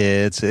my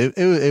kids. It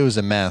was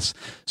a mess.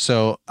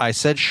 So I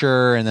said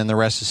sure, and then the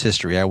rest is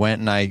history. I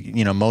went and I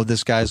mowed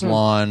this guy's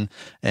lawn,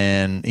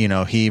 and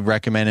he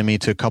recommended me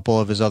to a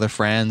couple of his other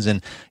friends,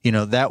 and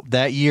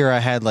that year I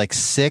had like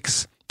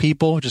 6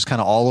 people just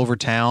kind of all over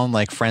town,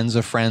 like friends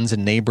of friends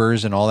and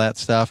neighbors and all that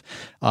stuff.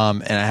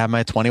 And I have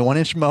my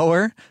 21-inch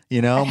mower,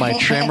 my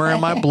trimmer and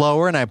my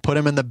blower, and I put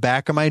them in the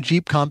back of my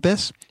Jeep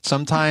Compass.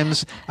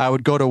 Sometimes I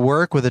would go to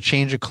work with a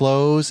change of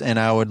clothes and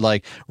I would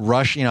like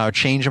rush, I would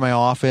change in my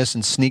office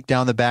and sneak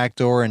down the back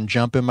door and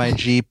jump in my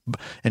Jeep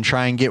and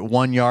try and get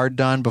 1 yard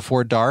done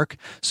before dark.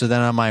 So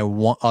then on my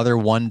other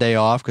 1 day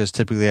off, because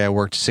typically I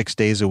worked 6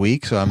 days a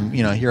week. So I'm,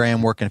 here I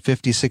am working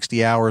 50,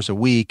 60 hours a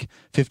week,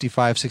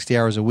 55, 60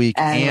 hours a week.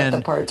 And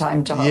with a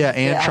part-time job. Yeah.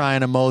 And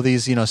trying to mow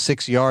these,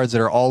 6 yards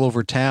that are all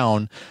over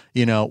town,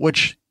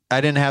 which I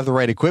didn't have the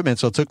right equipment,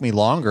 so it took me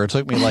longer. It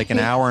took me like an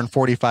hour and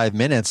 45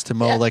 minutes to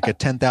mow like a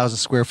 10,000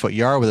 square foot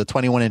yard with a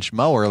 21-inch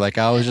mower. Like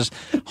I was just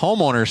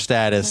homeowner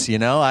status,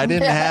 I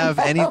didn't have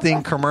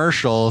anything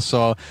commercial,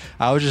 so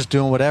I was just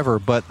doing whatever.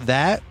 But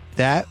that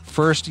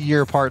first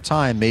year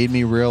part-time made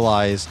me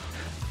realize,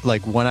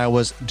 like when I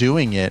was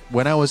doing it,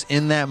 when I was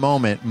in that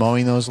moment,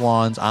 mowing those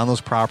lawns on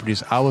those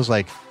properties, I was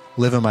like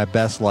living my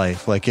best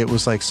life. Like it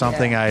was like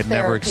something I had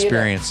never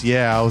experienced.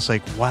 Yeah, I was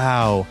like,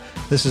 wow,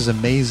 this is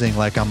amazing.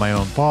 Like I'm my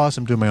own boss.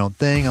 I'm doing my own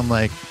thing. I'm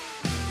like,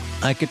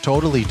 I could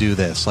totally do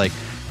this. Like,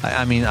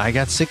 I mean, I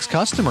got 6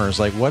 customers.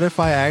 Like, what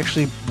if I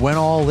actually went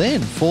all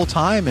in full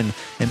time and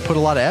put a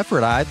lot of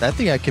effort? I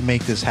think I can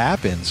make this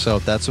happen. So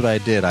that's what I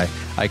did. I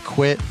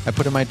quit. I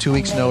put in my 2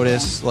 weeks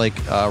notice, like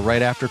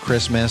right after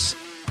Christmas.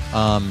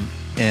 And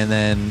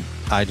then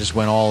I just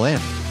went all in.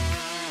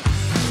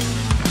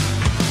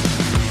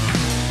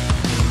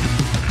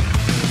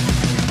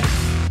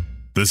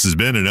 This has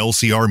been an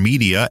LCR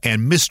Media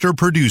and Mr.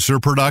 Producer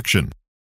production.